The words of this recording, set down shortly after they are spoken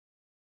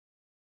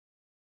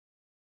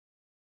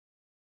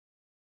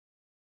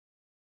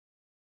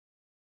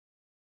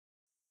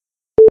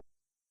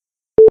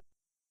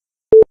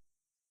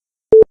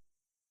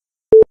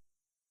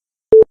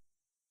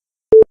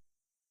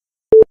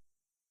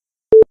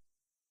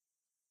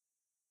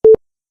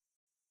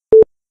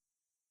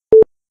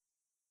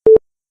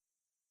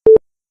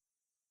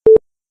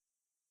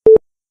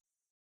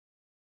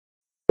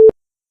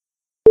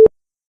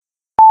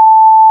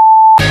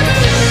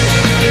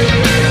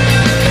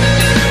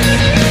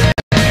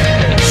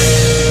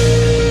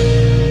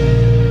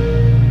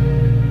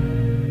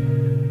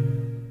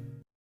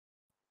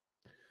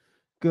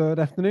Good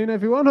afternoon,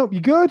 everyone. Hope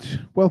you're good.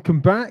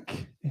 Welcome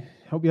back.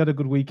 Hope you had a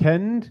good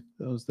weekend.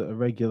 Those that are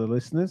regular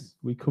listeners,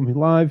 we come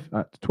live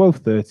at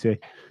 12:30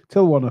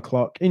 till 1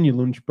 o'clock in your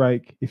lunch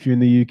break. If you're in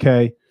the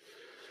UK,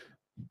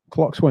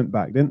 clocks went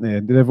back, didn't they?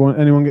 Did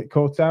anyone get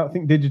caught out? I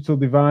think digital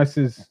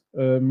devices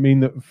mean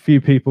that few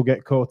people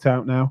get caught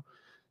out now.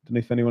 Don't know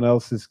if anyone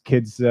else's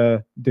kids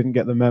didn't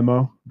get the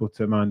memo, but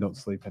mine don't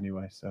sleep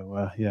anyway.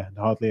 So yeah,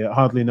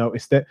 hardly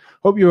noticed it.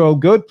 Hope you're all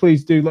good.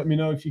 Please do let me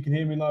know if you can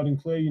hear me loud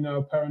and clear. You know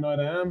how paranoid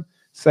I am.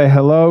 Say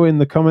hello in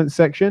the comments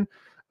section.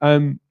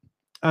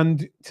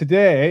 And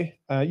today,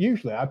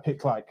 usually I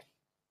pick like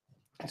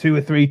 2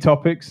 or 3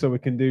 topics so we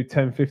can do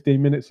 10,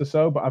 15 minutes or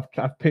so. But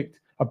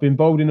I've been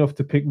bold enough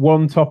to pick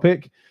one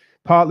topic,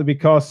 partly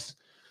because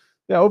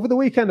over the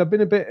weekend I've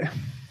been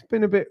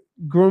a bit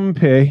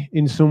grumpy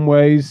in some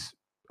ways.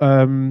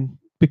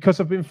 Because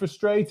I've been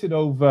frustrated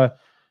over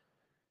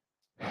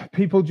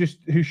people just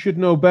who should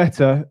know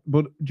better,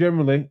 but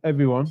generally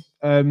everyone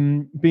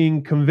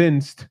being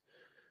convinced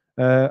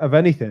of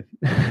anything.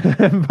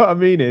 What I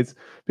mean is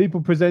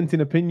people presenting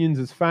opinions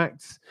as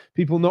facts,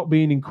 people not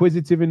being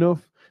inquisitive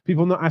enough,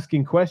 people not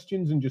asking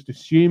questions and just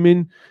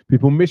assuming,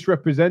 people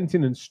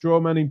misrepresenting and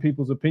strawmanning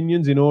people's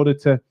opinions in order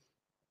to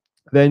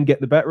then get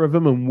the better of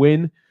them and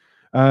win,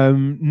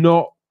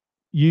 not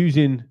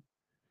using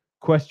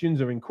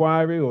questions or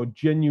inquiry or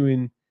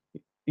genuine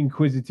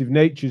inquisitive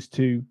natures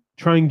to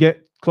try and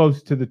get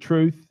close to the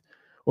truth,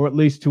 or at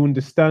least to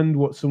understand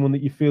what someone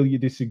that you feel you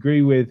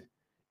disagree with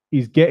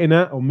is getting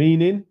at or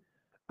meaning.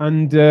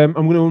 And I'm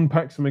going to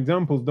unpack some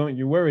examples, don't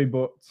you worry.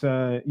 But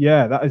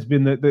yeah, that has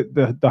been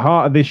the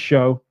heart of this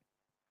show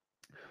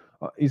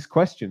is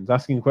questions,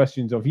 asking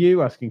questions of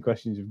you, asking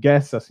questions of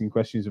guests, asking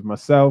questions of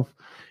myself.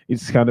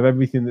 It's kind of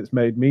everything that's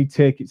made me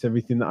tick. It's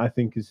everything that I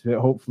think has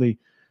hopefully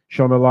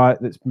shone a light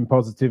that's been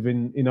positive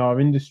in our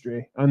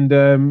industry.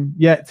 And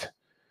yet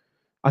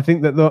I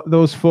think that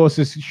those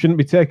forces shouldn't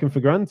be taken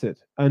for granted,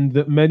 and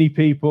that many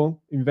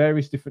people in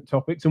various different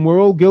topics, and we're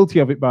all guilty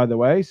of it, by the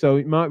way, so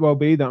it might well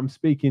be that I'm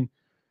speaking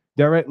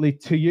directly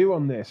to you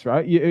on this,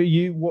 right?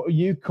 What are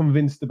you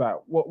convinced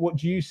about? What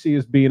do you see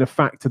as being a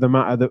fact of the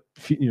matter that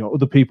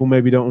other people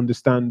maybe don't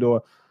understand,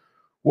 or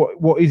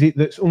what is it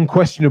that's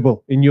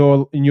unquestionable in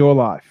your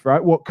life,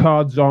 right? What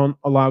cards aren't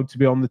allowed to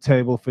be on the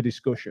table for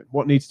discussion?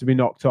 What needs to be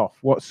knocked off?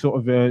 What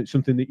sort of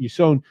something that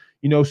you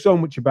know so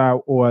much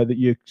about, or that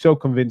you're so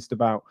convinced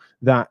about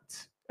that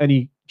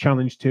any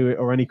challenge to it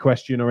or any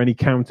question or any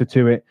counter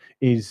to it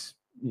is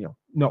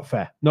not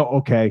fair, not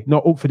okay,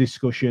 not up for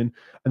discussion,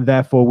 and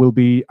therefore will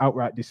be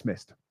outright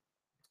dismissed?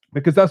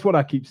 Because that's what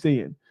I keep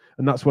seeing.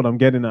 And that's what I'm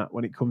getting at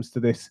when it comes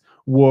to this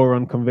war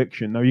on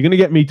conviction. Now, you're going to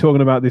get me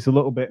talking about this a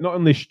little bit, not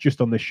on this,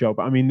 just on this show,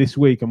 but I mean, this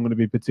week I'm going to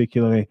be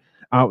particularly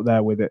out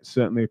there with it.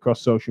 Certainly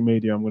across social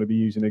media, I'm going to be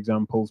using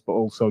examples, but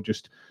also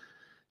just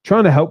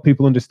trying to help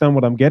people understand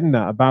what I'm getting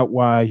at about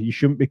why you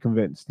shouldn't be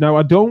convinced. Now,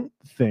 I don't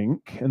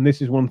think, and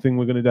this is one thing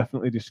we're going to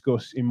definitely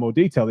discuss in more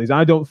detail, is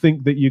I don't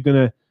think that you're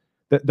going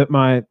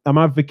to, I'm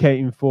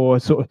advocating for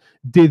sort of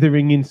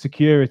dithering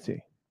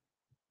insecurity,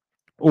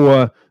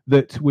 or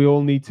that we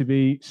all need to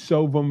be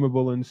so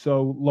vulnerable and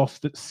so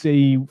lost at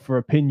sea for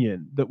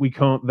opinion that we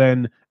can't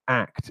then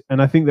act.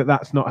 And I think that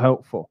that's not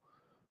helpful.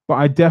 But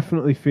I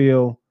definitely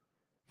feel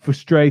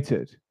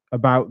frustrated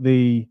about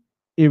the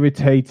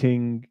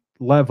irritating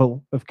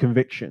level of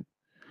conviction,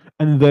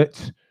 and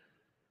that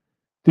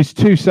there's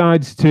two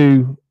sides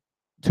to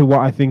what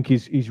I think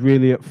is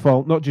really at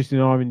fault, not just in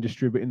our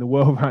industry, but in the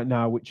world right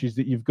now, which is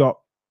that you've got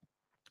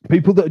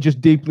people that are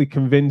just deeply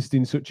convinced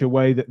in such a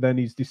way that then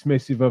is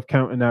dismissive of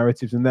counter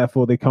narratives, and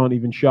therefore they can't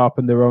even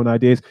sharpen their own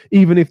ideas.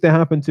 Even if they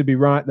happen to be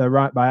right, they're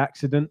right by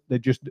accident. They're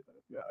just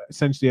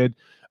essentially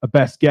a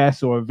best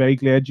guess or a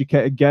vaguely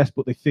educated guess,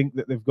 but they think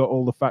that they've got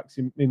all the facts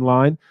in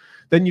line.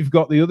 Then you've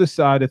got the other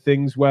side of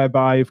things,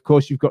 whereby, of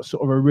course, you've got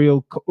sort of a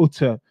real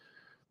utter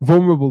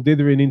vulnerable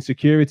dithering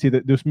insecurity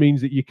that just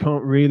means that you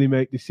can't really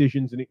make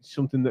decisions, and it's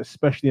something that,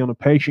 especially on a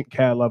patient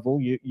care level,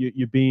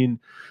 you're being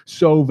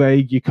so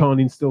vague you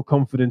can't instill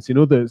confidence in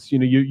others.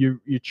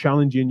 You're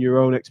challenging your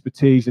own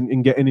expertise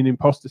and getting an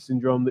imposter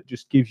syndrome that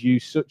just gives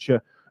you such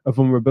a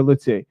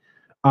vulnerability.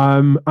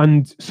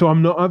 And so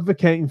I'm not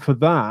advocating for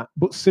that,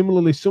 but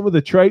similarly, some of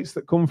the traits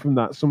that come from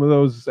that, some of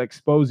those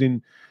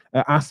exposing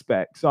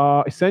aspects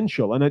are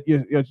essential. And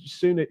you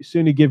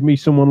sooner give me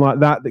someone like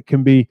that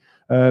can be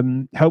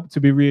help to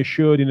be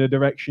reassured in a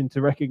direction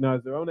to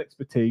recognize their own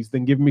expertise,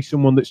 than give me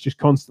someone that's just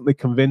constantly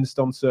convinced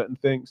on certain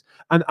things.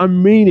 And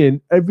I'm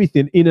meaning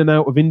everything in and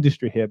out of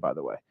industry here, by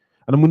the way.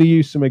 And I'm going to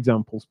use some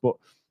examples, but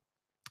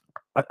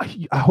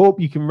I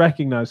hope you can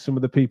recognize some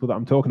of the people that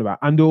I'm talking about,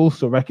 and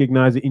also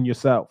recognize it in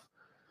yourself.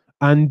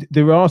 And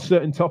there are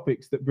certain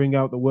topics that bring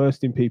out the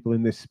worst in people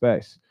in this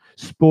space.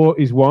 Sport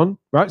is one,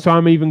 right? So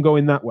I'm even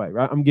going that way,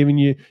 right? I'm giving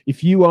you,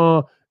 if you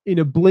are in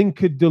a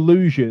blinkered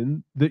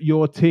delusion that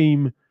your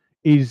team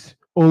is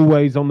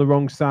always on the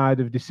wrong side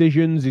of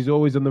decisions. He's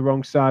always on the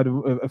wrong side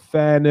of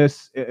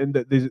fairness, and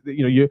that there's,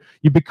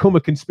 you become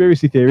a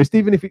conspiracy theorist,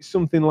 even if it's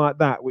something like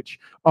that, which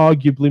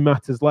arguably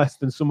matters less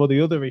than some of the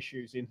other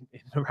issues in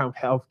around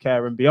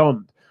healthcare and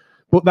beyond.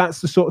 But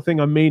that's the sort of thing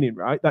I'm meaning,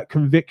 right? That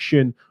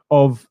conviction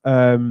of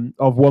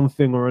one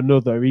thing or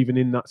another, even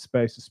in that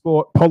space of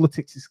sport.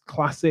 Politics is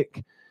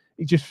classic.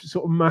 It's just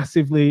sort of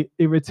massively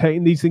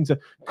irritating. These things are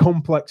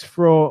complex,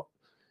 fraught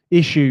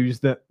issues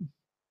that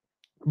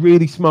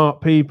really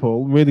smart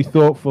people, really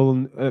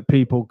thoughtful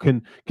people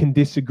can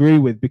disagree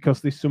with,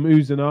 because there's some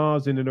oohs and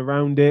ahs in and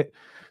around it.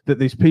 That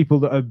there's people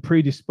that are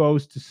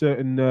predisposed to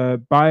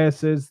certain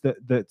biases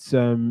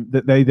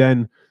that they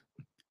then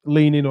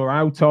lean in or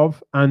out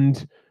of,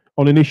 and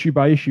on an issue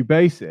by issue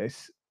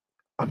basis,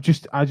 I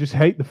just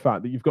hate the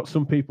fact that you've got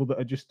some people that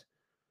are just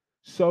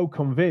so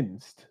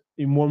convinced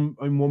in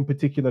one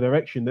particular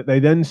direction that they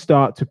then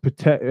start to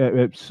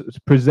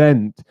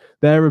present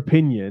their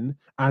opinion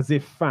as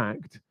if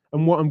fact.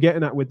 And what I'm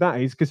getting at with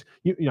that is, because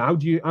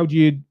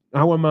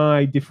how am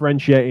I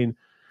differentiating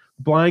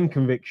blind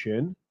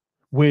conviction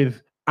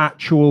with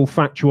actual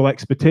factual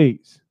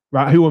expertise,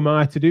 right? Who am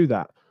I to do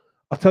that?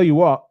 I'll tell you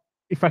what,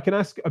 if I can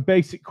ask a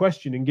basic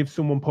question and give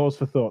someone pause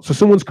for thought. So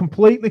someone's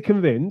completely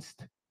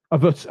convinced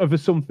of a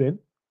something,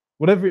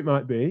 whatever it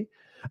might be,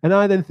 and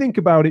I then think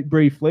about it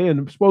briefly,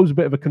 and I suppose a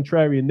bit of a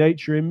contrarian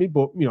nature in me,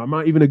 but I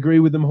might even agree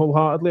with them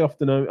wholeheartedly.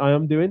 Often I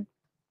am doing.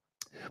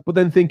 But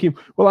then thinking,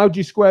 well, how do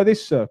you square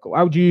this circle?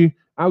 How do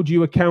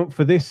you account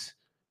for this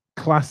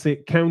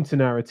classic counter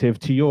narrative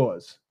to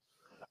yours?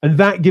 And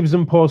that gives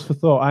them pause for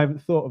thought. I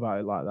haven't thought about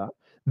it like that.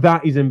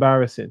 That is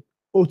embarrassing,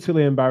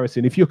 utterly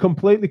embarrassing. If you're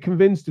completely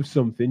convinced of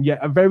something, yet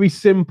a very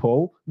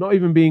simple, not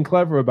even being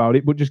clever about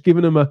it, but just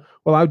giving them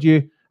how do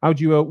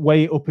you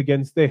weigh it up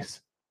against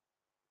this?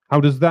 How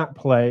does that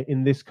play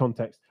in this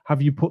context?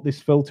 Have you put this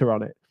filter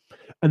on it?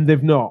 And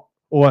they've not.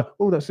 Or,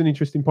 oh, that's an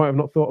interesting point. I've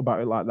not thought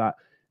about it like that.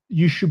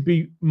 You should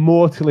be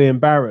mortally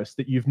embarrassed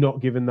that you've not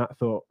given that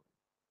thought.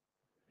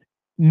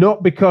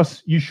 Not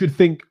because you should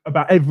think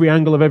about every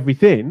angle of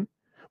everything,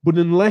 but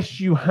unless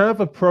you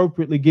have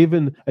appropriately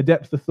given a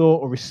depth of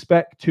thought or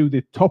respect to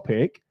the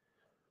topic,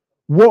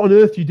 what on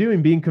earth are you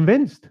doing being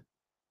convinced?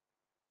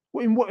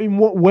 In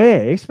what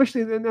way?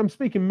 Especially, I'm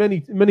speaking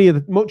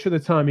much of the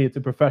time here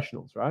to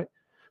professionals, right?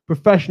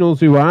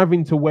 Professionals who are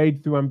having to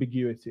wade through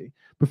ambiguity.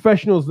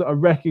 Professionals that are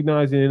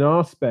recognizing in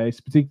our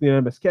space, particularly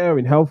in MSK or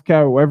in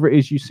healthcare or wherever it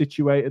is you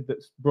situated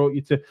that's brought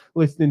you to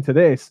listening to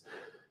this.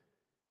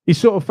 It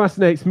sort of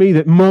fascinates me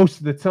that most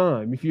of the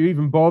time, if you're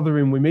even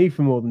bothering with me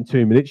for more than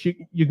 2 minutes,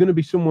 you're going to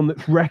be someone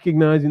that's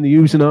recognizing the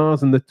oohs and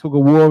ahs and the tug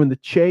of war and the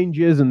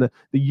changes and the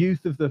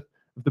youth of the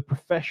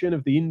profession,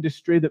 of the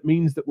industry, that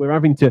means that we're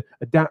having to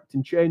adapt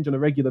and change on a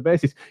regular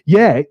basis.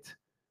 Yet,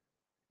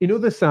 in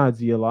other sides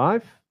of your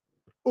life,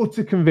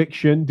 utter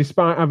conviction,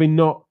 despite having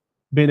not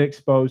been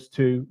exposed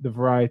to the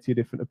variety of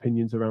different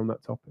opinions around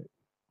that topic.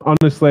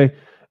 Honestly,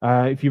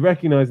 if you're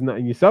recognizing that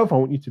in yourself, I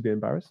want you to be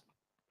embarrassed.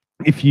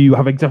 If you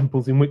have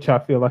examples in which I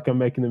feel like I'm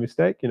making a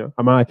mistake,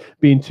 am I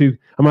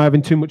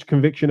having too much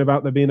conviction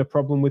about there being a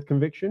problem with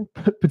conviction?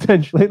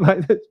 Potentially,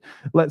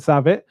 let's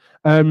have it.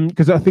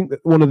 Because I think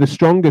that one of the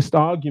strongest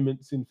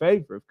arguments in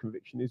favor of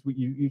conviction is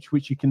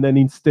which you can then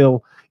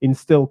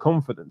instill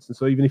confidence. And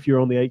so even if you're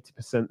only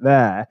 80%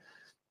 there,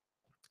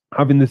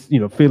 having this,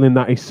 feeling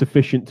that is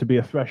sufficient to be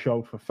a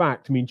threshold for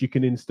fact means you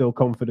can instill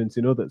confidence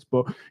in others.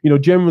 But,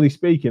 generally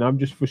speaking, I'm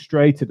just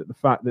frustrated at the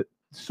fact that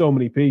so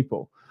many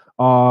people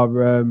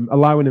are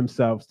allowing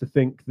themselves to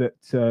think that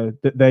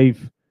that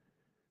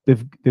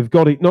they've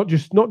got it not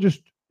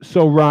just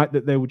so right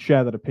that they would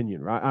share that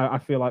opinion, right? I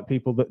feel like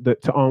people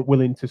that aren't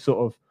willing to sort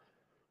of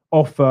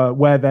offer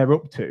where they're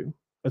up to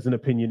as an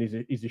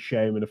opinion is a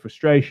shame and a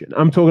frustration.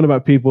 I'm talking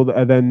about people that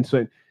are then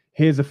saying,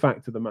 here's a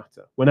fact of the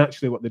matter, when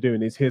actually what they're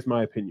doing is, here's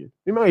my opinion.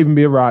 It might even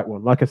be a right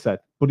one, like I said,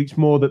 but it's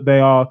more that they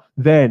are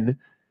then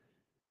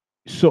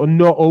sort of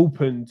not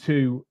open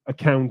to a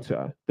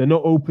counter. They're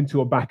not open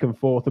to a back and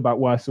forth about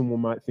why someone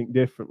might think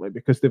differently,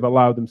 because they've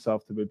allowed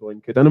themselves to be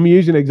blinkered. And I'm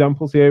using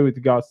examples here with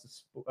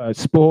regards to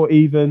sport,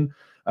 even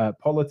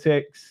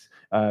politics,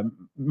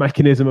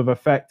 mechanism of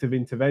effective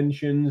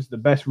interventions, the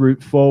best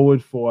route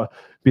forward for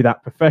be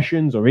that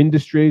professions or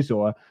industries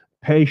or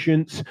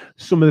patients.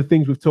 Some of the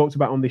things we've talked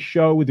about on this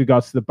show with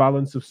regards to the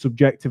balance of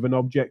subjective and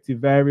objective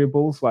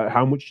variables, like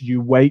how much do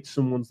you weight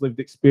someone's lived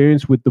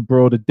experience with the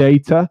broader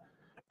data.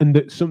 And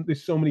that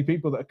there's so many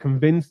people that are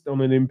convinced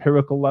on an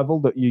empirical level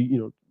that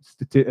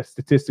a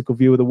statistical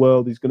view of the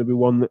world is going to be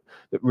one that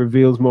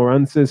reveals more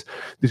answers.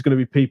 There's going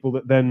to be people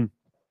that then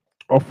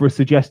offer a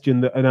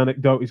suggestion that an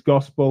anecdote is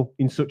gospel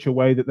in such a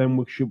way that then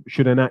we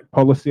should enact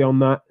policy on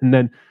that. And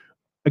then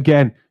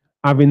again,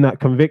 having that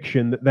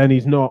conviction that then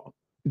is not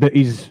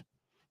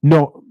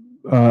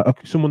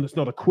someone that's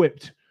not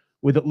equipped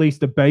with at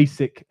least a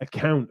basic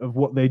account of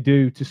what they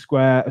do to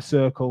square a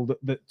circle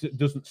that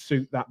doesn't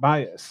suit that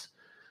bias.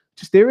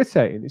 Just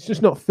irritating. It's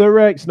just not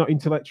thorough. It's not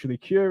intellectually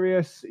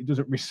curious. It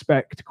doesn't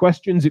respect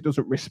questions. It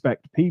doesn't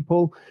respect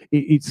people.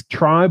 It's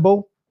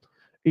tribal.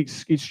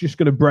 it's just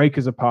going to break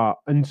us apart.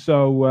 And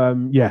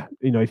so, yeah,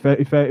 you know,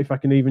 if I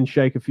can even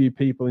shake a few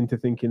people into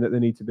thinking that they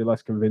need to be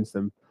less convinced,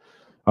 then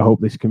I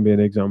hope this can be an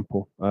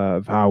example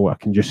of how I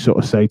can just sort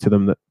of say to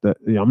them that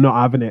you know, I'm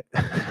not having it.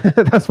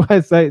 That's why I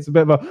say it's a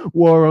bit of a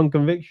war on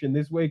conviction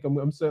this week.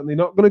 I'm certainly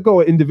not going to go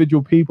at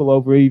individual people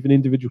over even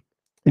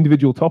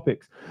individual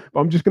topics, but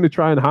I'm just going to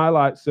try and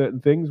highlight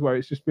certain things where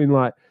it's just been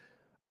like,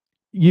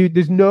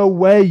 there's no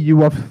way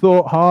you have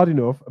thought hard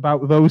enough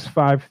about those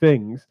 5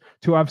 things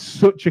to have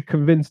such a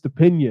convinced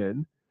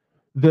opinion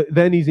that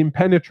then is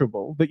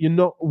impenetrable, that you're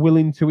not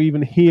willing to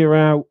even hear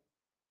out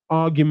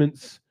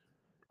arguments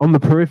on the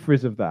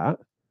peripheries of that,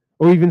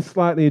 or even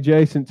slightly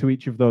adjacent to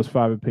each of those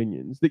 5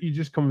 opinions, that you're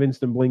just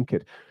convinced and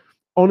blinkered.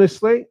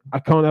 Honestly, I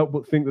can't help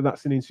but think that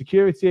that's an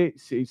insecurity.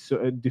 It's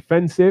sort of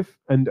defensive,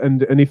 and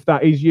if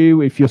that is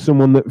you, if you're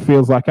someone that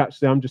feels like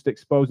actually I'm just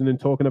exposing and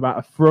talking about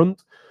a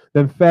front,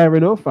 then fair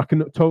enough. I can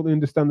totally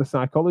understand the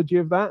psychology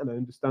of that, and I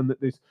understand that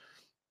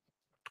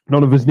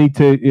none of us need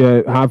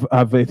to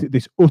have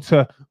this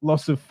utter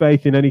loss of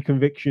faith in any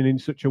conviction in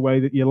such a way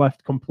that you're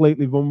left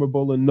completely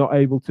vulnerable and not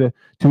able to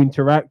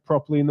interact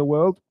properly in the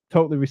world.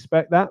 Totally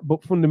respect that.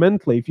 But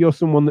fundamentally, if you're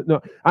someone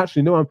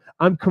that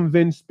I'm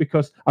convinced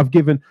because I've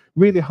given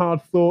really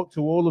hard thought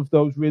to all of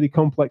those really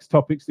complex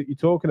topics that you're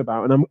talking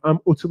about, and I'm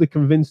utterly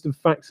convinced of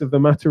facts of the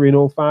matter in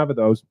all 5 of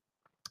those,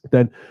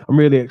 then I'm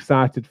really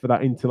excited for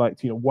that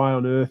intellect. You know, why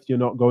on earth you're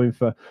not going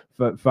for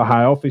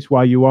high office,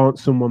 why you aren't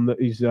someone that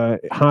is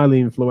highly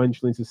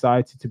influential in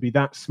society, to be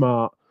that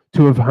smart,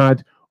 to have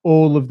had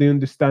all of the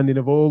understanding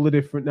of all the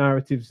different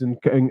narratives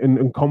and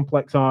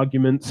complex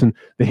arguments and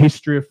the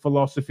history of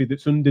philosophy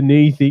that's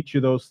underneath each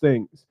of those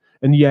things.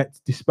 And yet,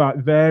 despite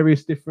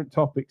various different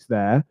topics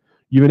there,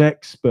 you're an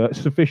expert,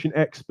 sufficient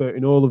expert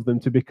in all of them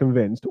to be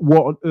convinced.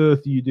 What on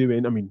earth are you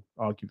doing? I mean,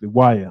 arguably,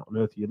 why on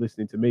earth are you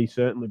listening to me,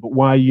 certainly, but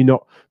why are you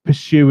not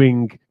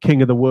pursuing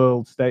king of the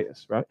world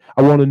status, right?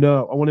 I want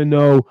to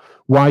know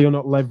why you're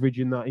not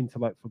leveraging that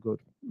intellect for good.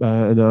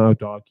 And I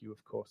would argue,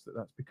 of course, that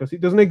that's because it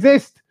doesn't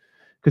exist,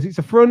 because it's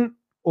a front,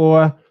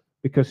 or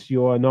because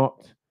you're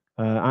not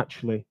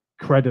actually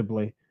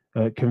credibly,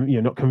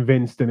 you're not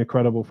convinced in a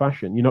credible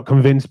fashion. You're not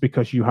convinced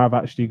because you have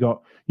actually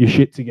got your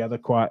shit together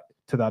quite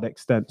to that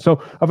extent. So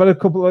I've had a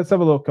couple. Let's have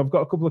a look. I've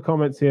got a couple of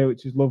comments here,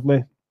 which is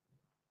lovely.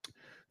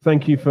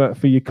 Thank you for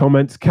your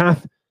comments.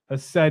 Kath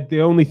has said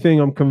the only thing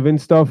I'm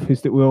convinced of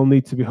is that we all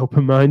need to be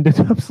open-minded.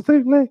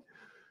 Absolutely,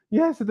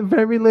 yes, at the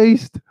very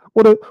least.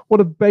 What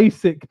a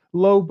basic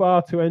low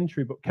bar to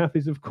entry. But Kath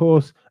is, of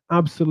course,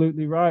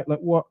 absolutely right. Like,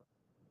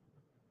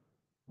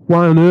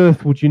 why on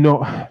earth would you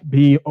not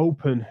be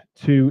open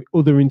to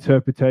other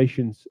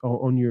interpretations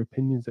on your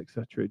opinions,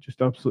 etc.? It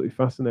just absolutely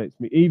fascinates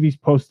me. Evie's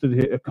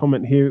posted a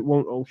comment here. It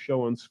won't all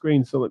show on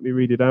screen, so let me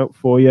read it out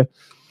for you.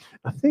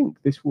 I think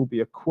this will be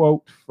a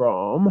quote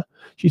from,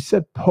 she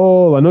said,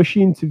 Paul. I know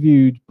she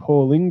interviewed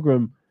Paul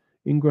Ingraham,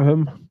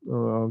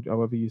 or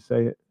however you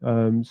say it.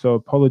 So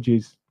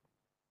apologies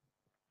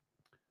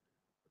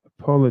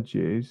for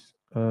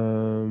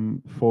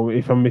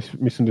if I'm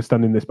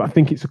misunderstanding this, but I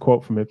think it's a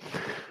quote from him.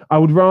 I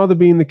would rather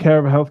be in the care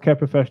of a healthcare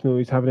professional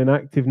who's having an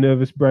active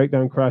nervous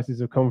breakdown crisis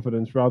of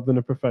confidence rather than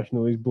a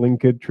professional who's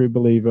blinkered, true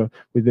believer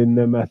within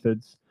their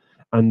methods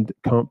and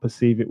can't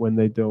perceive it when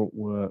they don't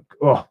work.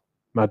 Oh,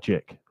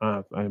 magic.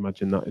 I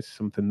imagine that is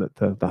something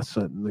that's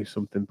certainly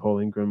something Paul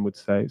Ingraham would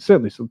say.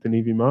 Certainly something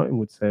Evie Martin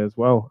would say as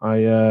well.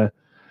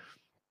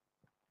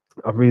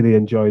 I really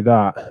enjoy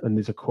that, and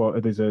there's a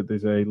quote. There's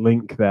a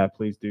link there.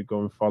 Please do go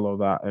and follow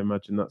that. I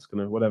imagine that's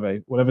gonna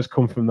whatever's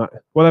come from that,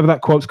 whatever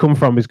that quote's come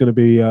from, is going to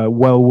be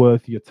well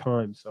worth your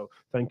time. So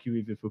thank you,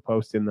 Evie, for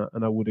posting that,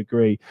 and I would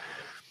agree.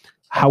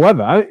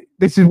 However,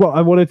 this is what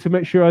I wanted to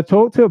make sure I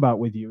talked about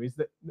with you, is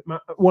that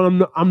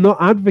I'm not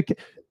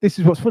advocating. This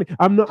is what's funny.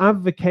 I'm not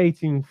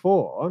advocating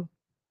for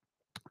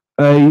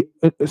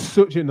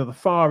such the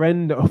far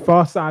end or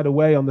far side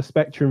away on the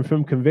spectrum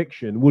from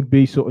conviction would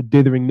be sort of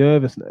dithering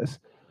nervousness.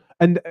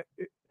 And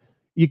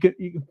you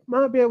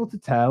might be able to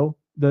tell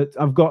that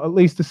I've got at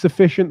least a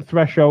sufficient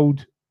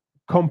threshold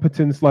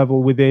competence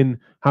level within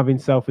having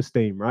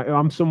self-esteem, right?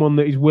 I'm someone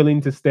that is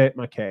willing to state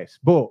my case.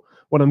 But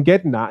what I'm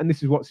getting at, and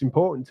this is what's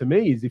important to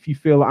me, is if you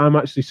feel that I'm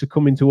actually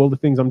succumbing to all the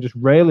things I'm just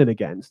railing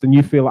against, and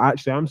you feel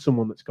actually I'm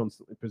someone that's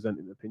constantly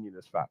presenting an opinion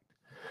as fact,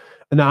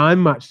 and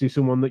I'm actually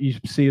someone that you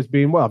see as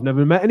being, well, I've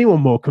never met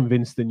anyone more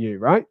convinced than you,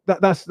 right?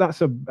 That's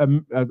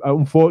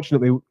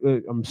unfortunately,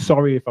 I'm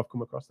sorry if I've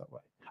come across that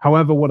way.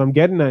 However, what I'm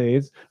getting at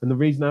is, and the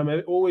reason I'm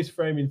always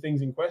framing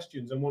things in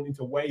questions and wanting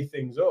to weigh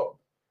things up,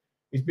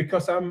 is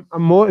because I'm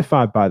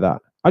mortified by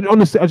that. I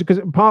honestly,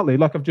 because partly,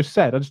 like I've just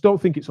said, I just don't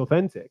think it's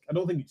authentic. I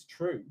don't think it's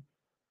true.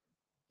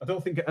 I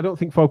don't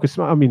think folk are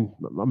smart. I mean,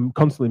 I'm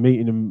constantly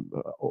meeting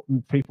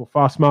people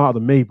far smarter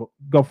than me, but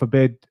God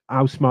forbid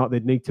how smart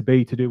they'd need to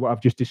be to do what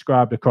I've just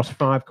described across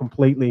 5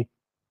 completely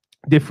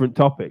different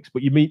topics.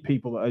 But you meet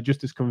people that are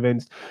just as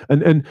convinced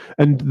and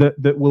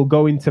that will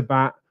go into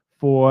bat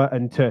for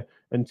and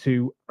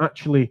to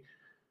actually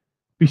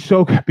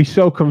be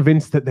so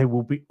convinced that they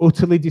will be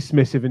utterly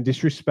dismissive and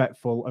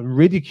disrespectful and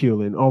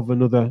ridiculing of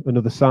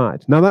another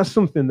side. Now that's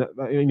something that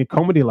in a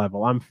comedy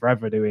level I'm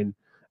forever doing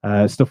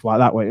stuff like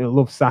that. Where I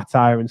love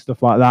satire and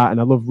stuff like that,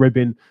 and I love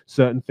ribbing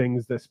certain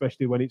things,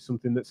 especially when it's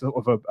something that's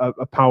sort of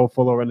a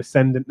powerful or an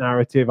ascendant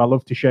narrative. I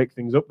love to shake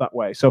things up that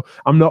way. So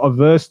I'm not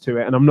averse to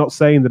it, and I'm not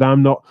saying that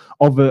I'm not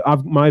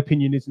my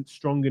opinion isn't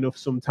strong enough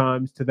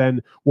sometimes to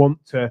then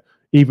want to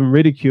even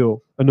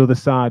ridicule another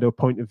side or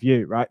point of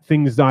view, right?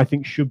 Things that I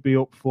think should be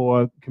up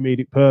for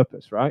comedic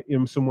purpose, right? You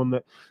know, someone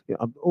that, you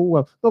know, oh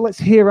well, no, let's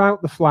hear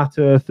out the flat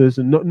earthers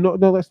and no,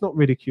 let's not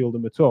ridicule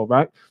them at all,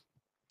 right?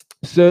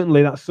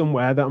 Certainly, that's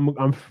somewhere that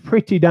I'm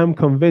pretty damn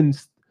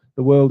convinced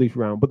the world is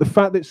round. But the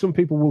fact that some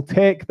people will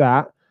take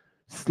that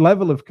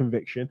level of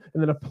conviction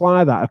and then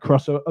apply that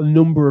across a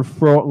number of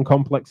fraught and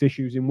complex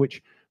issues in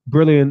which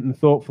brilliant and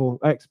thoughtful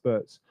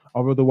experts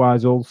are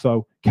otherwise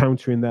also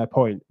countering their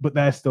point, but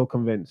they're still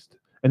convinced.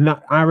 And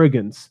that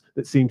arrogance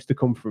that seems to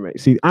come from it.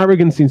 See,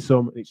 arrogance in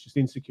some, it's just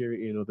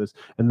insecurity in others.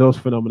 And those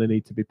phenomena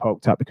need to be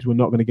poked at because we're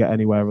not going to get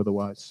anywhere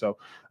otherwise. So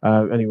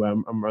anyway,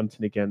 I'm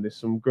ranting again. There's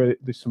some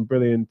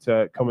brilliant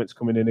comments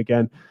coming in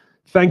again.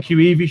 Thank you,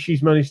 Evie.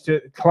 She's managed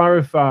to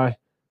clarify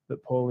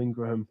that Paul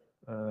Ingraham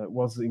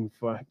was in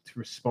fact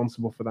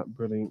responsible for that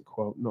brilliant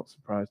quote. Not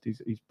surprised.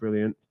 He's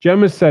brilliant.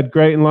 Gemma said,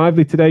 great and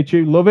lively today,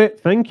 too. Love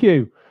it. Thank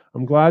you.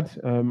 I'm glad.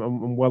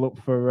 I'm well up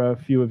for a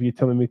few of you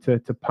telling me to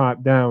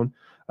pipe down.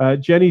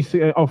 Jenny's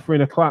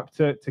offering a clap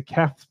to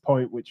Kath's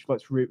point, which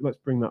let's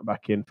bring that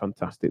back in.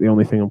 Fantastic. The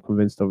only thing I'm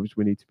convinced of is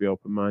we need to be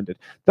open-minded.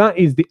 That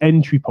is the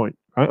entry point,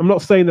 right? I'm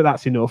not saying that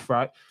that's enough,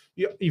 right?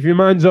 If your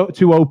mind's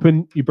too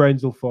open, your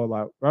brains will fall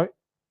out, right?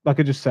 Like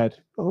I just said.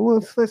 Oh,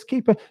 well, let's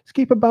keep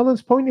a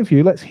balanced point of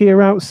view. Let's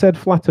hear out said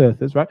flat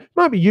earthers, right? It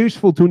might be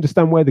useful to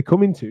understand where they're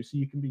coming to, so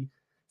you can be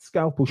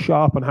scalpel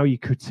sharp on how you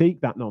critique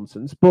that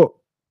nonsense. But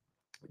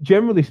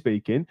generally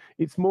speaking,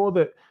 it's more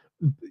that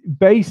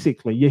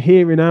basically you're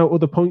hearing out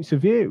other points of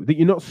view, that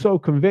you're not so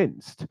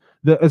convinced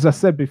that, as I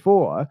said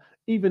before,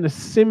 even a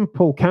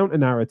simple counter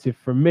narrative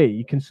from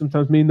me can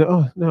sometimes mean that,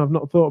 oh no, I've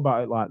not thought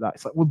about it like that.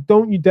 It's like, well,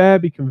 don't you dare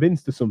be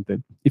convinced of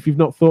something if you've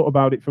not thought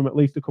about it from at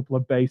least a couple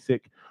of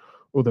basic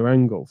other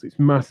angles. It's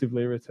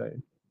massively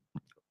irritating.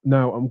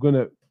 Now I'm going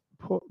to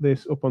put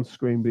this up on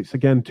screen, but it's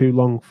again too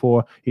long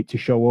for it to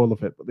show all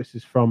of it. But this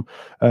is from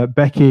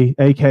Becky,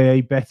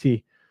 aka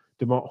Betty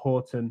DeMott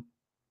Horton.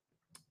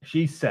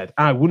 She said,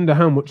 I wonder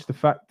how much the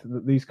fact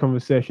that these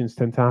conversations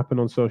tend to happen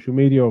on social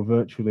media or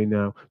virtually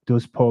now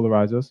does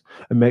polarize us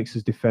and makes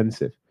us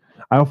defensive.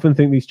 I often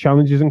think these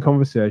challenges and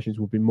conversations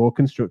would be more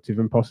constructive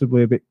and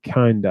possibly a bit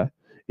kinder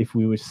if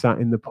we were sat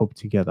in the pub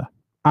together.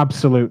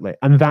 Absolutely.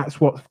 And that's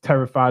what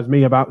terrifies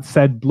me about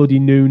said bloody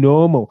new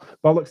normal.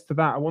 Bollocks to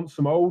that. I want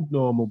some old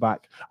normal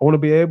back. I want to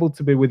be able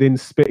to be within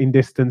spitting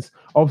distance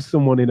of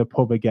someone in a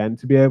pub again,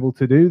 to be able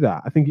to do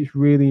that. I think it's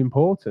really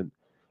important.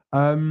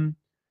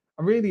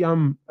 I really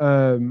am.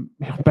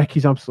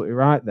 Becky's absolutely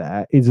right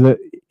there, is that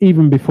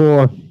even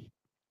before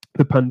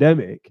the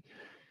pandemic,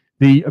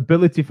 the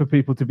ability for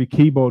people to be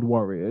keyboard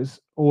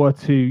warriors or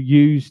to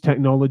use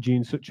technology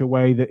in such a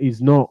way that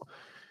is not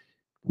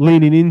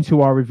leaning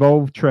into our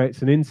evolved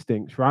traits and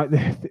instincts, right?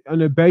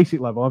 On a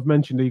basic level, I've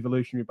mentioned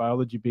evolutionary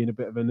biology being a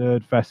bit of a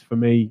nerd fest for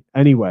me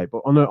anyway,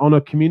 but on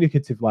a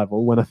communicative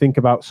level, when I think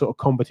about sort of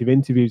combative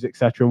interviews,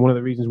 etc., and one of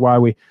the reasons why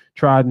we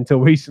tried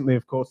until recently,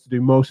 of course, to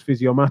do most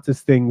Physio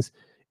Matters things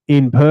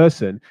in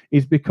person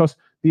is because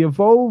the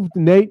evolved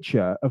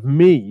nature of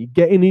me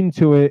getting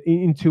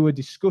into a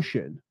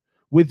discussion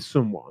with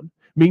someone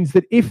means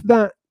that if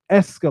that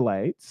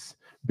escalates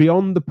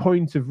beyond the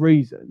point of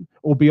reason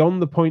or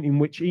beyond the point in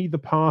which either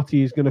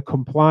party is going to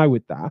comply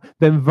with that,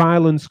 then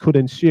violence could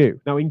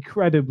ensue. Now,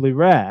 incredibly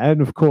rare,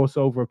 and of course,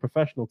 over a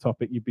professional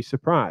topic, you'd be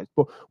surprised.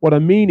 But what I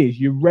mean is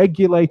you're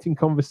regulating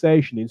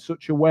conversation in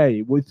such a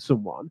way with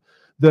someone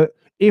that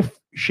if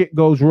shit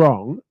goes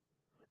wrong,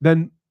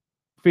 then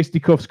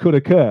fisticuffs could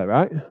occur,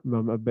 right?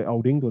 I'm a bit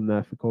old England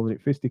there for calling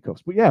it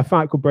fisticuffs. But yeah, a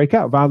fight could break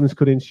out, violence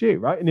could ensue,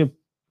 right?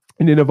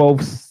 In an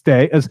evolved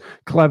state, as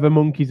clever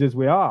monkeys as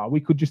we are, we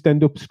could just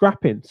end up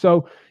scrapping.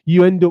 So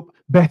you end up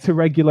better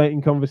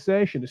regulating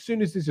conversation. As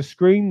soon as there's a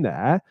screen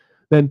there,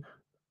 then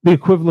the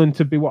equivalent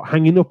would be what,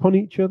 hanging up on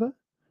each other?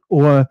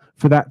 Or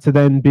for that to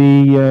then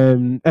be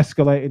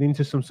escalated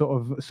into some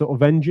sort of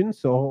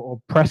vengeance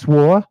or press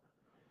war.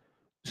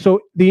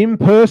 So the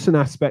in-person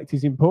aspect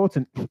is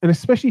important, and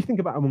especially think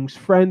about amongst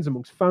friends,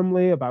 amongst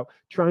family, about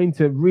trying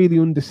to really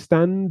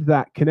understand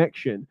that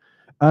connection.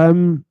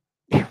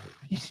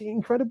 You see,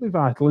 incredibly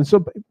vital, and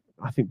so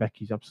I think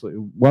Becky's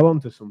absolutely well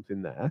onto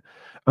something there.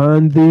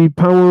 And the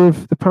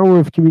power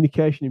of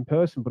communication in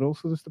person, but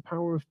also just the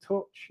power of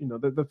touch. You know,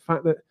 the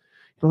fact that,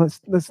 you know,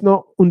 let's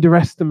not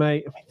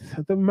underestimate, I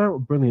mean, the amount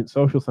of brilliant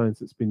social science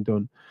that's been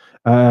done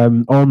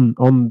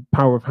on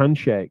power of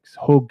handshakes,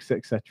 hugs,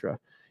 etc.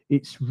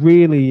 It's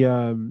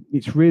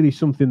really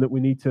something that we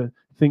need to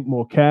think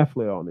more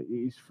carefully on. It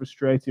is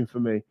frustrating for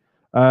me.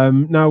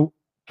 Now,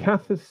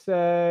 Kath has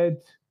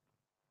said,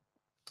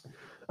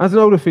 As an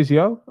older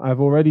physio,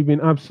 I've already been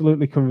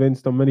absolutely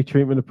convinced on many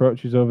treatment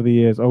approaches over the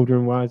years, older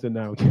and wiser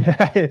now.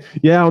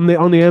 Yeah, on the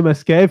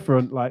MSK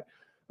front, like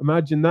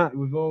imagine that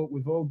we've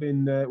all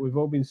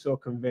been so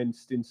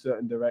convinced in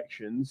certain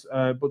directions,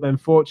 but then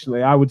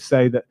fortunately, I would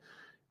say that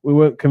we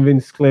weren't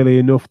convinced clearly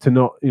enough to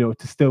not,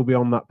 to still be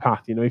on that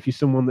path. If you're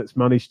someone that's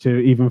managed to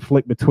even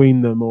flick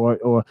between them,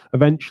 or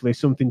eventually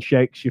something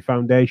shakes your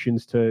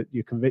foundations to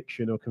your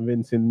conviction or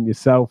convincing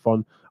yourself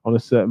on a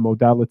certain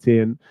modality,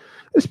 and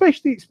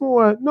especially it's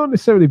more not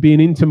necessarily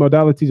being into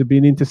modalities or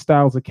being into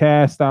styles of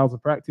care, styles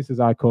of practice, as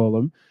I call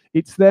them.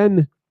 It's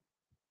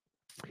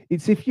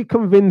if you're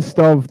convinced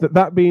of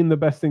that being the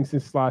best thing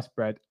since sliced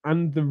bread,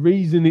 and the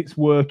reason it's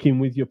working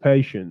with your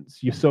patients,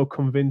 you're so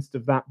convinced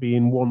of that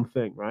being one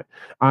thing, right?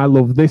 I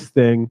love this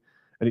thing,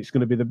 and it's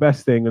going to be the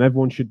best thing, and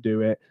everyone should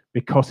do it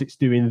because it's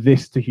doing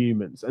this to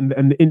humans. And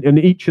in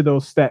each of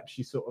those steps,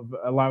 you're sort of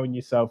allowing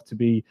yourself to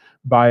be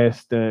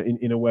biased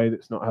in a way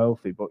that's not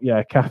healthy. But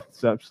yeah,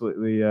 Kath's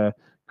absolutely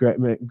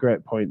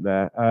great point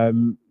there.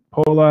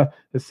 Paula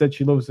has said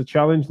she loves the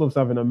challenge, loves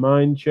having her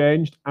mind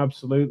changed.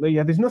 Absolutely.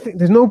 Yeah, there's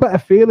no better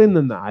feeling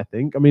than that, I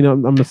think. I mean,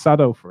 I'm a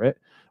sado for it,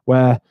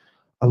 where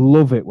I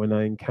love it when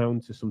I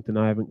encounter something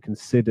I haven't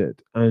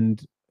considered.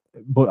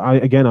 But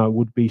I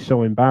would be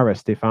so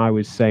embarrassed if I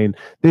was saying,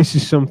 this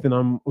is something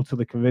I'm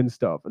utterly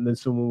convinced of, and then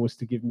someone was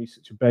to give me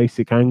such a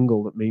basic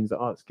angle that means that,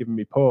 it's giving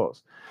me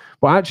pause.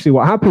 But actually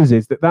what happens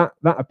is that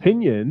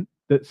opinion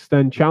that's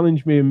then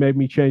challenged me and made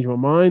me change my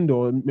mind,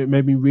 or it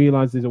made me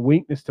realize there's a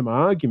weakness to my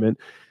argument,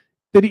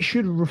 that it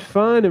should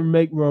refine and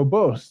make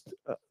robust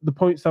the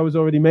points I was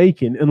already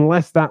making,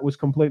 unless that was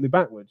completely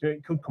backwards.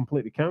 It could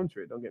completely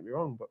counter it, don't get me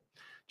wrong. But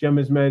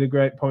Gemma's made a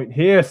great point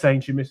here,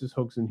 saying she misses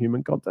hugs and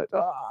human contact.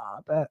 I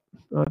bet.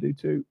 I do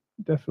too,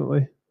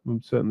 definitely.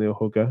 I'm certainly a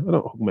hugger. I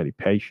don't hug many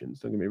patients,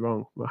 don't get me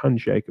wrong. I'm a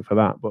handshaker for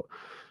that, but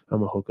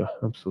I'm a hugger,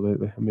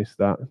 absolutely. I miss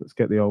that. Let's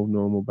get the old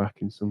normal back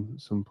in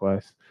some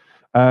place.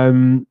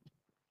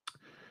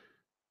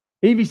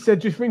 Evie said,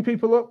 just ring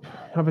people up,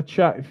 have a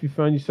chat if you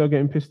find yourself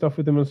getting pissed off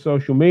with them on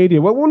social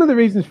media. Well, one of the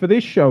reasons for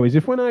this show is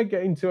if when I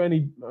get into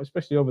any,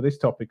 especially over this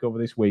topic over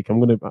this week, I'm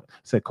going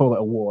to call it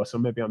a war. So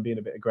maybe I'm being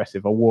a bit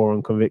aggressive, a war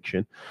on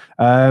conviction.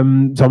 So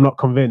I'm not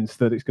convinced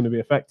that it's going to be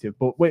effective.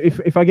 But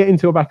if I get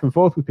into a back and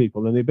forth with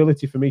people, then the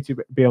ability for me to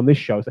be on this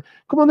show, say,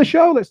 come on the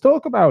show, let's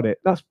talk about it.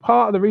 That's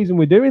part of the reason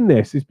we're doing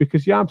this, is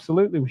because, yeah,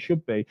 absolutely, we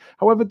should be.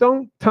 However,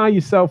 don't tie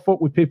yourself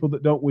up with people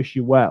that don't wish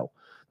you well.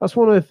 That's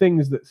one of the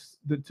things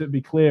that to be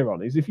clear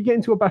on, is if you get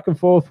into a back and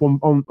forth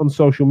on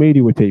social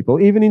media with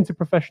people, even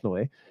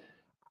interprofessionally,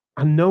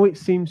 I know it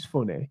seems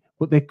funny,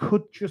 but they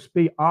could just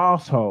be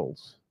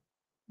arseholes,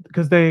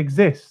 because they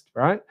exist,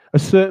 right? A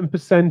certain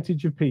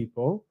percentage of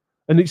people,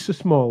 and it's a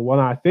small one,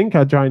 I think.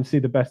 I try and see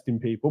the best in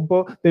people,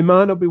 but they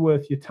might not be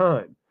worth your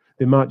time.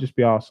 They might just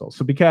be arseholes.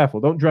 So be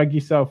careful. Don't drag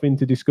yourself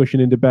into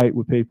discussion and debate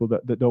with people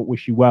that don't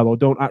wish you well, or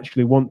don't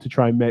actually want to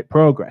try and make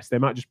progress. They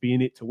might just be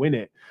in it to win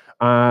it.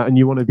 And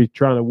you want to be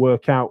trying to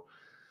work out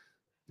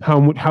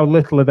how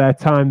little of their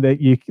time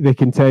they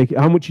can take,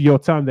 how much of your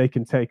time they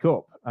can take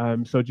up.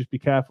 So just be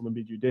careful and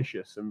be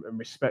judicious, and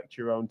respect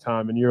your own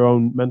time and your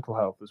own mental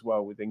health as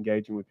well with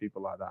engaging with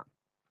people like that.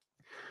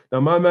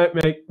 Now, my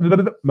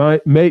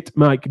mate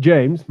Mike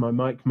James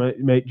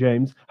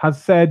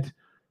has said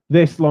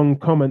this long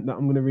comment that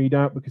I'm going to read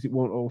out because it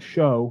won't all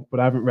show,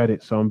 but I haven't read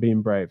it, so I'm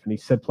being brave. And he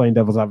said playing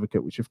devil's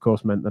advocate, which of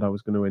course meant that I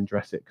was going to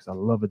address it because I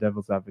love a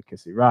devil's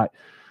advocacy. Right.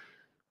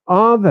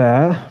 Are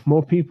there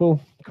more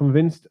people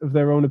convinced of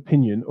their own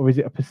opinion, or is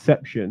it a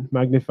perception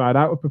magnified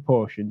out of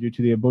proportion due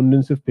to the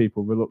abundance of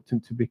people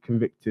reluctant to be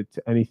convicted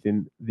to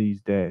anything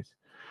these days?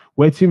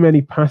 Way too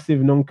many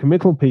passive,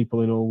 non-committal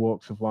people in all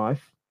walks of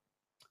life.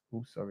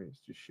 Oh, sorry,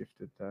 it's just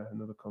shifted there.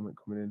 Another comment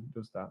coming in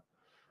does that.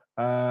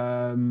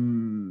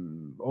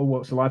 All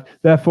walks of life.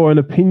 Therefore, an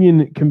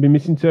opinion can be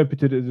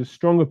misinterpreted as a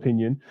strong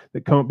opinion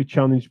that can't be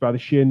challenged by the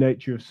sheer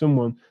nature of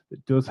someone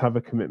that does have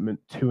a commitment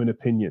to an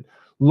opinion.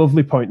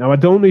 Lovely point. Now, I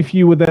don't know if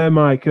you were there,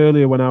 Mike,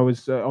 earlier when I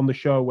was on the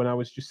show, when I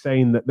was just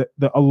saying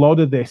that a lot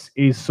of this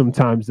is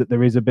sometimes that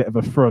there is a bit of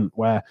a front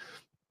where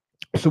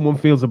someone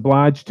feels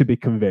obliged to be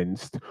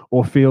convinced,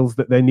 or feels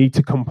that they need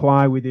to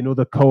comply within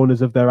other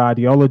corners of their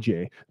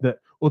ideology, that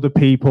other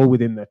people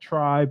within their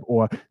tribe,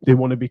 or they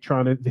want to be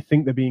they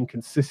think they're being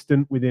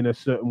consistent within a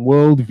certain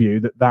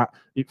worldview, that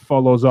it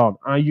follows on.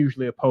 I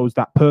usually oppose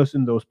that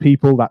person, those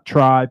people, that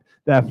tribe.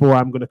 Therefore,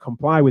 I'm going to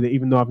comply with it,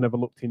 even though I've never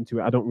looked into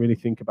it. I don't really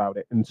think about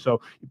it. And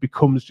so it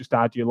becomes just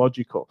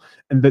ideological.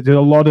 And there's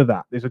a lot of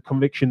that. There's a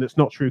conviction that's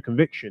not true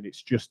conviction.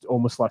 It's just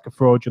almost like a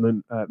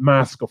fraudulent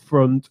mask or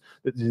front,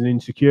 that there's an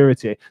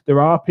insecurity. There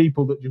are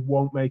people that just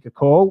won't make a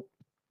call.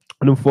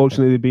 And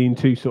unfortunately, they're being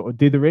too sort of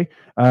dithery,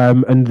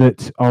 and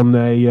that on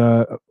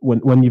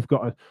when you've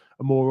got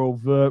a more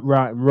overt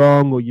right and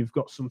wrong, or you've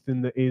got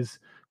something that is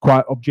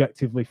quite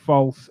objectively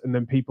false, and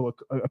then people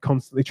are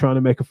constantly trying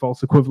to make a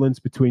false equivalence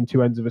between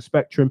two ends of a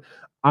spectrum.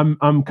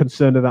 I'm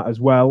concerned of that as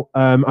well.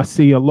 I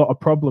see a lot of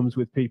problems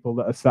with people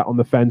that are sat on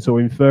the fence or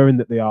inferring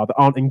that they are, that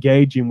aren't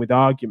engaging with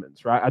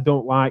arguments, right? I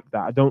don't like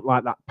that. I don't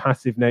like that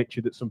passive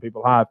nature that some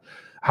people have.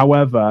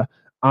 However,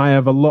 I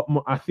have a lot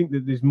more. I think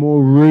that there's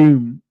more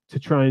room to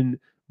try and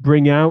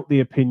bring out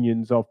the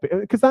opinions of,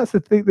 because that's the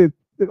thing that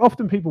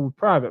often people with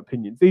private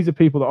opinions, these are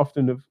people that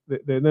often have,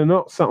 they're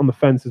not sat on the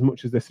fence as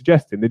much as they're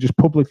suggesting. They're just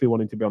publicly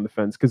wanting to be on the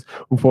fence because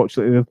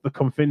unfortunately the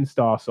convinced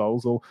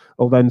arseholes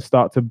will then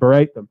start to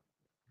berate them.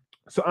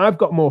 So I've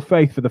got more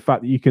faith for the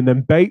fact that you can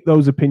then bait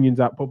those opinions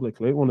out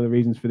publicly. One of the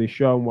reasons for this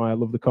show and why I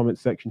love the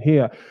comments section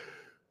here.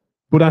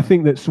 But I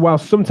think that while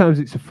sometimes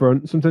it's a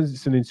front, sometimes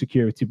it's an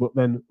insecurity, but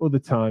then other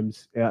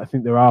times, I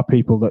think there are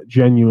people that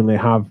genuinely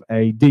have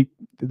a deep,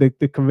 they're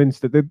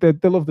convinced that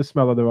they love the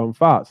smell of their own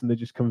farts, and they're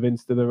just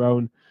convinced of their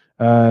own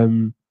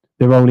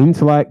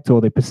intellect,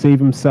 or they perceive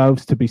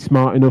themselves to be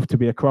smart enough to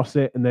be across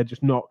it, and they're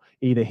just not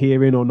either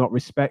hearing or not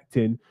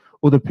respecting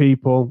other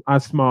people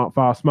as smart,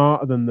 far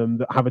smarter than them,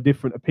 that have a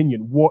different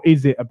opinion. What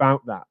is it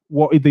about that?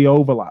 What are the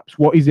overlaps?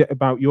 What is it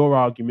about your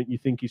argument you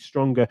think is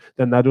stronger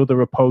than that other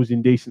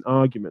opposing decent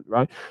argument,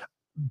 right?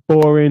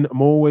 Boring.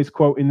 I'm always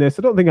quoting this.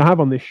 I don't think I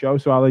have on this show,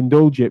 so I'll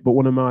indulge it. But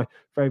one of my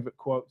favorite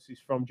quotes is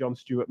from John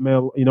Stuart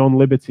Mill in On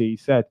Liberty. He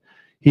said,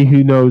 "He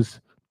who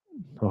knows,"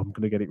 I'm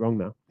going to get it wrong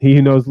now. "He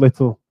who knows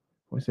little,"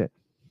 what is it?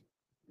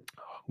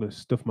 I'm going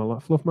to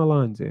fluff my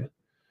lines here.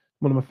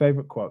 One of my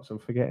favorite quotes. I'm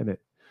forgetting it.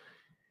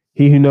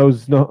 "He who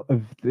knows not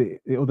of the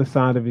other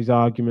side of his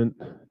argument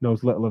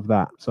knows little of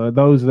that." So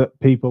those that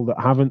people that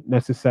haven't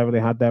necessarily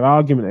had their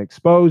argument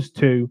exposed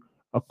to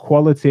a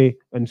quality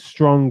and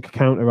strong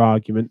counter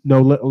argument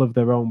know little of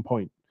their own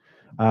point.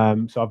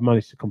 So I've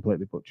managed to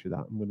completely butcher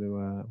that. I'm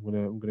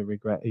going to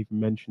regret even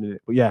mentioning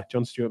it. But yeah,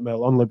 John Stuart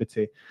Mill on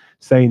Liberty,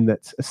 saying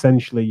that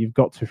essentially you've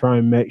got to try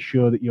and make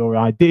sure that your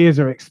ideas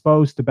are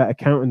exposed to better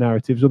counter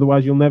narratives.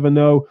 Otherwise, you'll never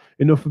know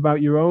enough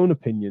about your own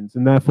opinions,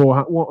 and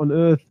therefore, what on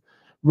earth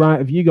right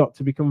have you got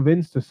to be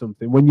convinced of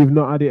something when you've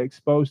not had it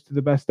exposed to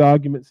the best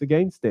arguments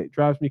against it? It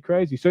drives me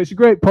crazy. So it's a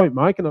great point,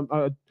 Mike. And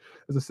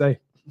as I say,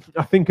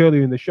 I think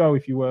earlier in the show,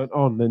 if you weren't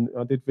on, then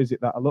I did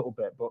visit that a little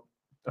bit. But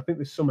I think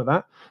there's some of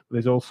that. But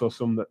there's also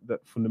some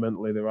that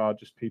fundamentally there are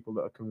just people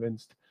that are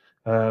convinced.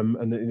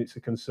 And it's a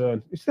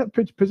concern. It's that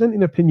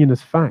presenting opinion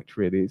as fact,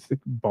 really. It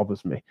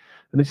bothers me.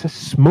 And it's a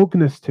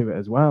smugness to it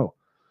as well.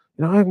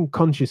 You know, I'm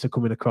conscious of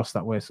coming across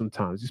that way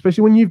sometimes,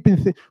 especially when you've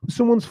been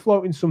someone's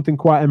floating something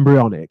quite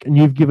embryonic and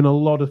you've given a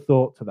lot of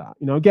thought to that.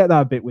 You know, I get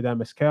that a bit with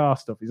MSKR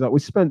stuff. Is that we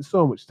spent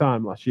so much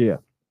time last year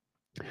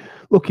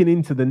looking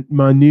into the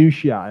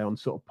minutiae on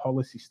sort of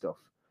policy stuff.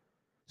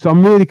 So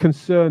I'm really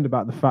concerned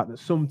about the fact that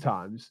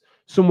sometimes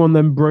someone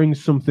then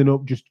brings something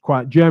up just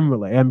quite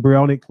generally,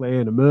 embryonically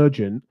and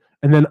emergent,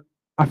 and then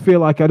I feel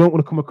like I don't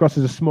want to come across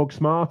as a smug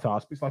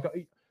smartass, but it's like,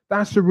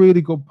 that's a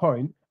really good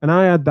point. And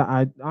I had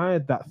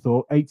that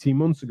thought 18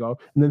 months ago,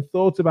 and then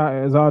thought about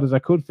it as hard as I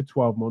could for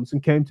 12 months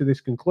and came to this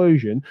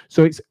conclusion.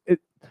 So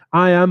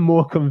I am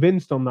more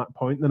convinced on that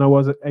point than I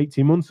was at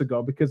 18 months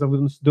ago because I've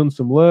done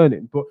some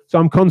learning. But so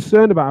I'm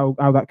concerned about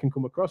how that can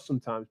come across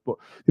sometimes. But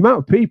the amount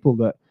of people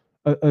that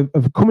are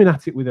coming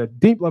at it with a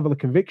deep level of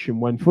conviction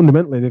when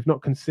fundamentally they've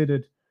not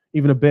considered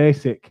even a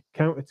basic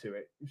counter to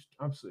it, it's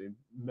absolutely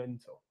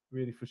mental.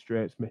 Really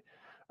frustrates me.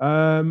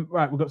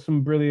 Right, we've got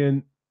some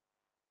brilliant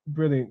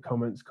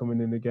comments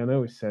coming in again. I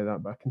always say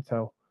that, but I can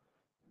tell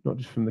not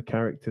just from the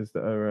characters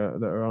that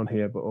are on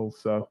here, but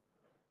also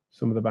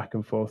some of the back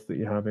and forth that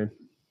you're having.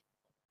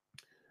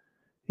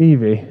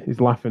 Evie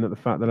is laughing at the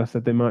fact that I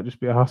said they might just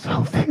be a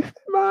household.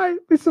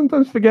 We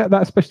sometimes forget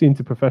that, especially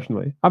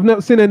interprofessionally. I've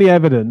not seen any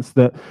evidence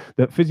that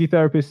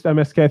physiotherapists,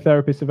 MSK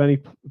therapists of any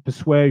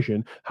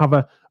persuasion have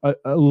a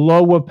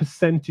lower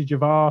percentage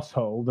of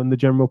arsehole than the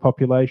general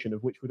population,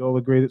 of which we'd all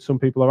agree that some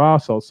people are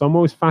arseholes. So I'm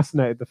always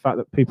fascinated the fact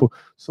that people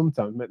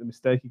sometimes make the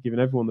mistake of giving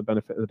everyone the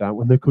benefit of the doubt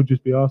when they could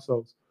just be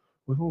arseholes.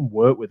 We've all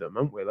worked with them,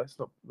 haven't we? Let's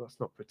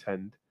not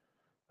pretend.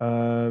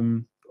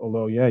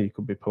 Although, yeah, you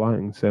could be polite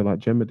and say, like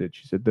Gemma did,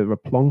 she said they're a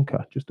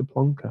plonker, just a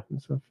plonker. And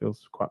so it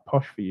feels quite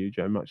posh for you,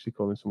 Gem, actually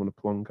calling someone a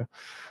plonker.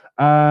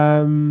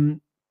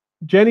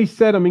 Jenny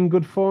said, I'm in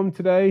good form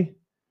today.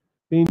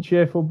 Being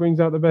cheerful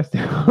brings out the best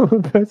in all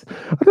of us.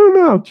 I don't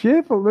know how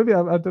cheerful. Maybe,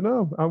 I don't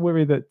know. I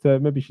worry that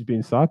maybe she's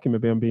being sarky.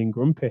 Maybe I'm being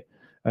grumpy.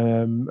 I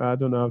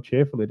don't know how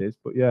cheerful it is,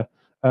 but yeah.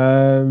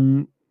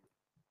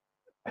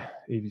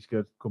 Evie's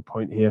good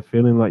point here.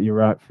 Feeling like you're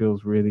right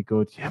feels really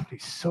good. Yeah, but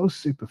it's so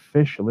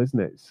superficial, isn't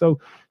it? It's so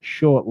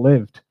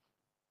short-lived.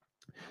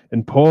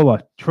 And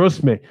Paula,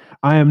 trust me,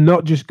 I am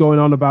not just going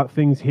on about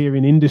things here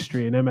in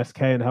industry and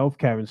MSK and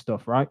healthcare and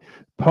stuff, right?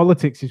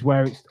 Politics is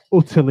where it's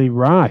utterly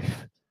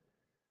rife.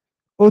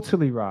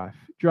 Utterly rife.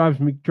 Drives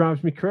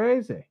me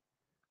crazy.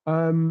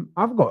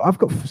 I've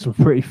got some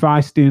pretty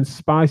feisty and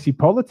spicy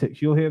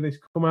politics. You'll hear this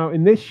come out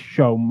in this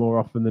show more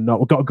often than not.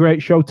 We've got a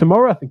great show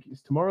tomorrow. I think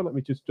it's tomorrow. Let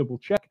me just double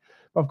check.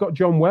 I've got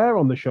John Ware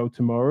on the show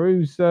tomorrow,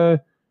 who's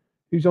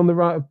on the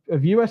right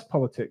of US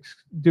politics,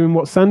 doing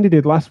what Sandy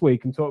did last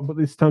week, but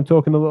this time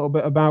talking a little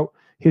bit about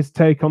his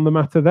take on the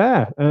matter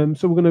there.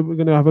 So we're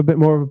gonna have a bit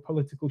more of a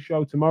political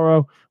show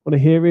tomorrow. Want to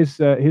hear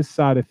his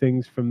side of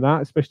things from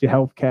that, especially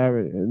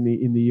healthcare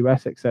in the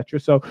US, etc.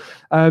 So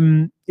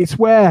it's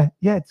where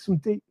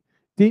some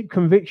deep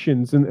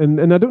convictions,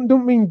 and I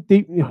don't mean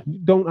deep,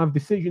 don't have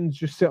decisions,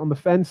 just sit on the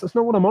fence. That's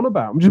not what I'm on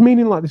about. I'm just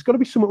meaning like there's got to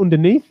be something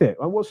underneath it.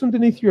 Like, what's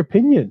underneath your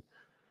opinion?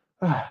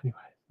 Anyway,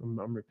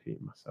 I'm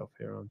repeating myself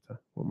here, aren't I?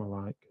 What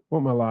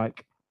am I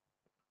like?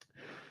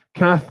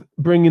 Kath,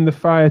 bringing the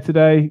fire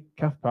today.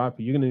 Kath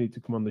Piper, you're going to need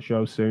to come on the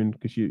show soon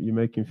because you're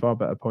making far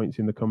better points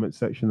in the comment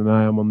section than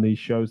I am on these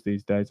shows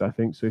these days, I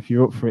think. So if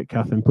you're up for it,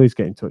 Kath, then please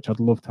get in touch. I'd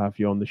love to have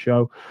you on the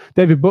show.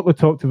 David Butler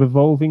talked of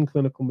evolving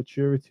clinical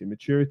maturity.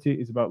 Maturity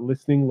is about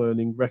listening,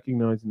 learning,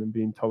 recognizing, and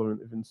being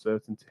tolerant of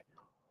uncertainty.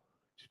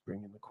 Just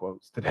bringing the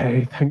quotes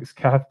today. Thanks,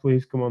 Kath.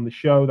 Please come on the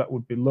show. That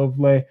would be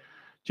lovely.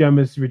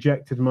 Gemma's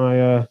rejected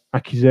my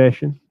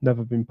accusation.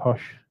 Never been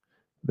posh.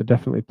 They're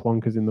definitely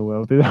plonkers in the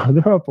world. There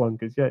are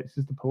plonkers, yeah. It's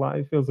just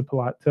it feels a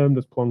polite term,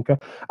 does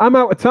plonker. I'm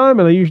out of time,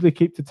 and I usually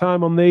keep to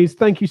time on these.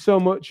 Thank you so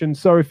much, and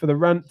sorry for the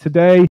rant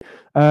today.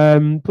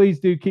 Please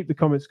do keep the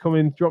comments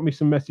coming. Drop me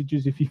some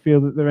messages if you feel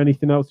that there's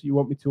anything else that you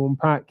want me to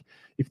unpack.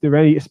 If there are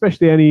any,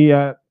 especially any,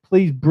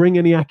 please bring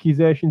any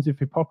accusations of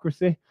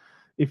hypocrisy.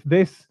 If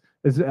this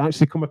has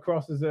actually come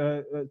across as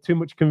too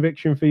much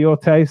conviction for your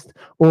taste,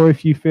 or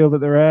if you feel that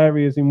there are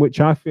areas in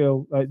which I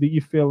feel that you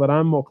feel that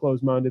I'm more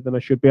closed-minded than I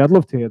should be, I'd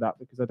love to hear that,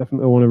 because I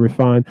definitely want to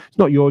refine. It's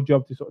not your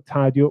job to sort of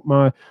tidy up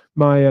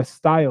my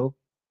style,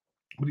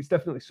 but it's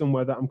definitely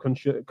somewhere that I'm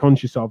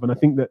conscious of, and I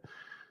think that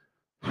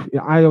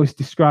I always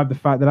describe the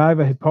fact that I have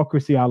a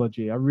hypocrisy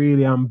allergy. I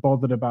really am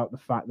bothered about the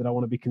fact that I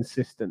want to be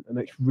consistent, and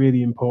it's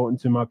really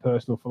important to my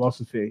personal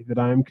philosophy that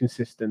I am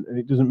consistent. And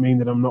it doesn't mean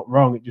that I'm not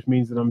wrong. It just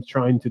means that I'm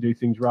trying to do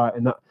things right,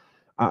 and that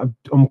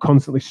I'm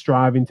constantly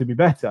striving to be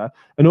better.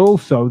 And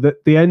also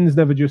that the ends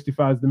never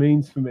justifies the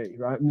means for me,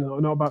 right?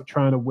 Not about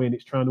trying to win,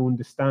 it's trying to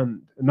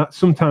understand. And that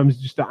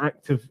sometimes just an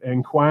act of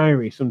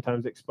inquiry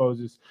sometimes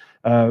exposes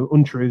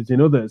untruths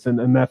in others.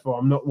 And therefore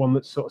I'm not one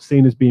that's sort of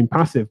seen as being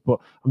passive, but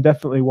I'm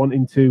definitely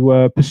wanting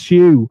to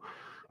pursue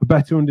a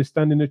better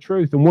understanding of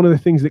truth. And one of the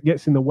things that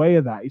gets in the way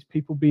of that is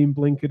people being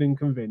blinkered and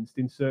convinced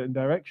in certain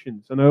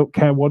directions. And I don't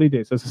care what it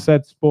is. As I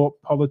said,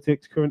 sport,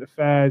 politics, current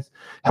affairs,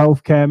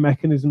 healthcare,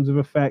 mechanisms of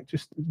effect,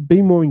 just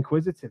be more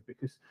inquisitive,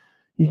 because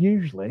you're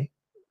usually,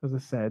 as I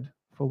said,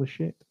 full of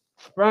shit.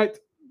 Right.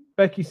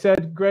 Becky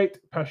said, great,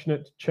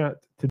 passionate chat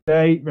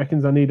today.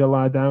 Reckons I need a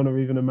lie down or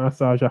even a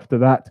massage after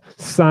that.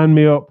 Sign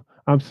me up.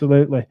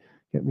 Absolutely.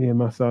 Get me a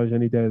massage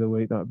any day of the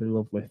week. That'd be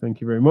lovely.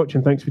 Thank you very much.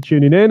 And thanks for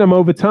tuning in. I'm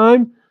over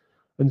time.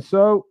 And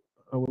so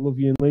I will love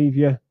you and leave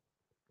you.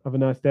 Have a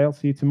nice day. I'll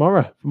see you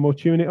tomorrow for more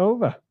Tune It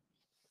Over.